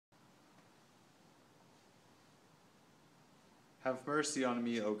Have mercy on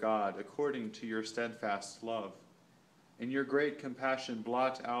me, O God, according to your steadfast love. In your great compassion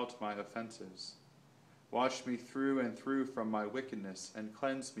blot out my offenses. Wash me through and through from my wickedness, and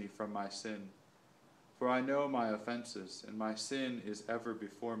cleanse me from my sin. For I know my offenses, and my sin is ever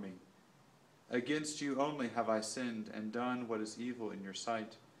before me. Against you only have I sinned, and done what is evil in your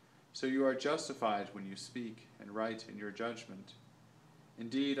sight. So you are justified when you speak, and right in your judgment.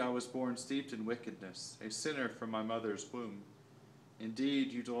 Indeed, I was born steeped in wickedness, a sinner from my mother's womb.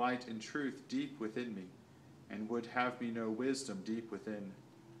 Indeed, you delight in truth deep within me, and would have me know wisdom deep within.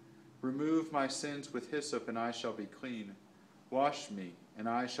 Remove my sins with hyssop, and I shall be clean. Wash me, and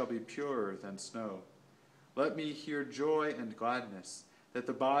I shall be purer than snow. Let me hear joy and gladness, that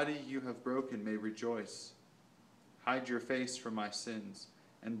the body you have broken may rejoice. Hide your face from my sins,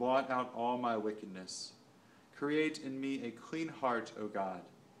 and blot out all my wickedness. Create in me a clean heart, O God,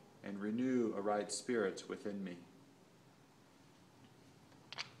 and renew a right spirit within me.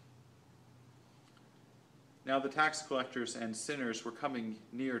 Now the tax collectors and sinners were coming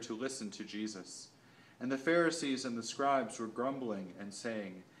near to listen to Jesus. And the Pharisees and the scribes were grumbling and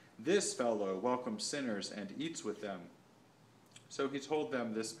saying, "This fellow welcomes sinners and eats with them." So he told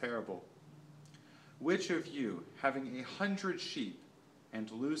them this parable. Which of you, having 100 sheep,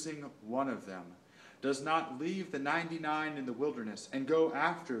 and losing one of them, does not leave the 99 in the wilderness and go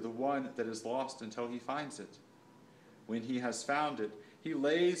after the one that is lost until he finds it? When he has found it, he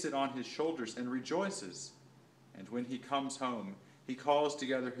lays it on his shoulders and rejoices. And when he comes home, he calls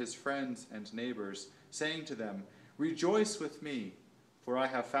together his friends and neighbors, saying to them, "Rejoice with me, for I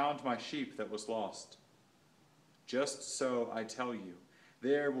have found my sheep that was lost." Just so, I tell you,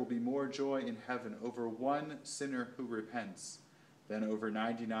 there will be more joy in heaven over one sinner who repents than over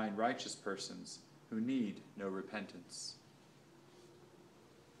 99 righteous persons who need no repentance.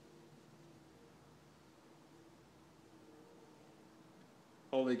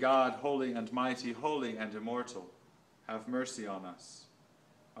 Holy God, holy and mighty, holy and immortal, have mercy on us.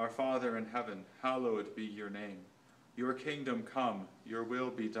 Our Father in heaven, hallowed be your name. Your kingdom come, your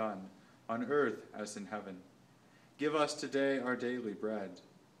will be done, on earth as in heaven. Give us today our daily bread.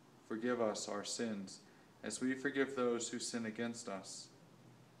 Forgive us our sins, as we forgive those who sin against us.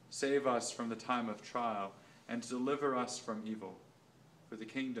 Save us from the time of trial, and deliver us from evil. For the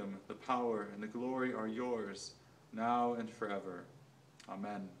kingdom, the power, and the glory are yours, now and forever.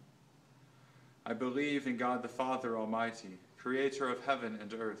 Amen. I believe in God the Father Almighty, creator of heaven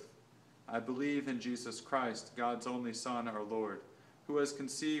and earth. I believe in Jesus Christ, God's only Son, our Lord, who was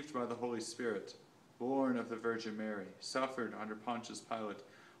conceived by the Holy Spirit, born of the Virgin Mary, suffered under Pontius Pilate,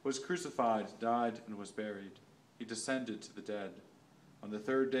 was crucified, died, and was buried. He descended to the dead. On the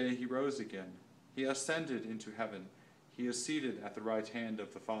third day he rose again. He ascended into heaven. He is seated at the right hand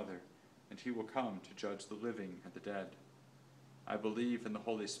of the Father, and he will come to judge the living and the dead. I believe in the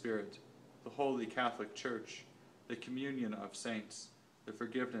Holy Spirit, the Holy Catholic Church, the communion of saints, the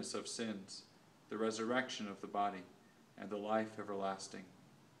forgiveness of sins, the resurrection of the body, and the life everlasting.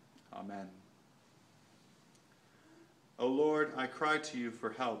 Amen. O Lord, I cry to you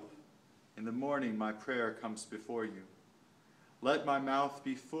for help. In the morning my prayer comes before you. Let my mouth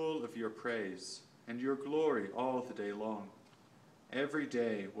be full of your praise, and your glory all the day long. Every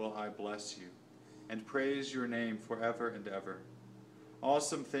day will I bless you, and praise your name forever and ever.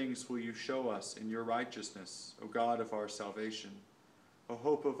 Awesome things will you show us in your righteousness, O God of our salvation, O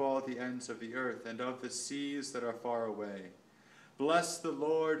hope of all the ends of the earth and of the seas that are far away. Bless the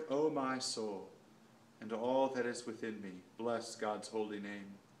Lord, O my soul, and all that is within me. Bless God's holy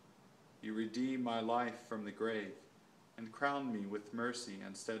name. You redeem my life from the grave, and crown me with mercy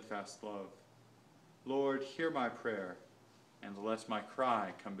and steadfast love. Lord, hear my prayer, and let my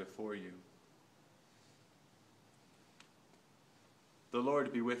cry come before you. The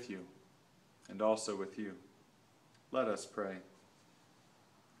Lord be with you, and also with you. Let us pray.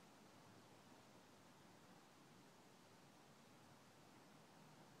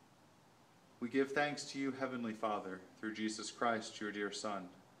 We give thanks to you, Heavenly Father, through Jesus Christ, your dear Son,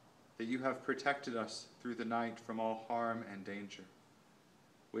 that you have protected us through the night from all harm and danger.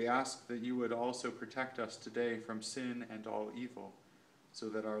 We ask that you would also protect us today from sin and all evil, so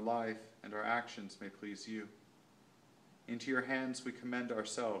that our life and our actions may please you. Into your hands we commend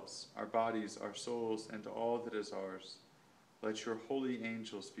ourselves, our bodies, our souls, and all that is ours. Let your holy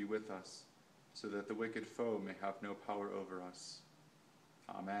angels be with us, so that the wicked foe may have no power over us.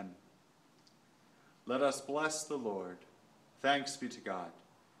 Amen. Let us bless the Lord. Thanks be to God.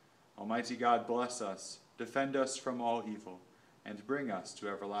 Almighty God, bless us, defend us from all evil, and bring us to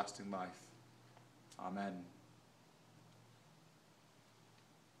everlasting life. Amen.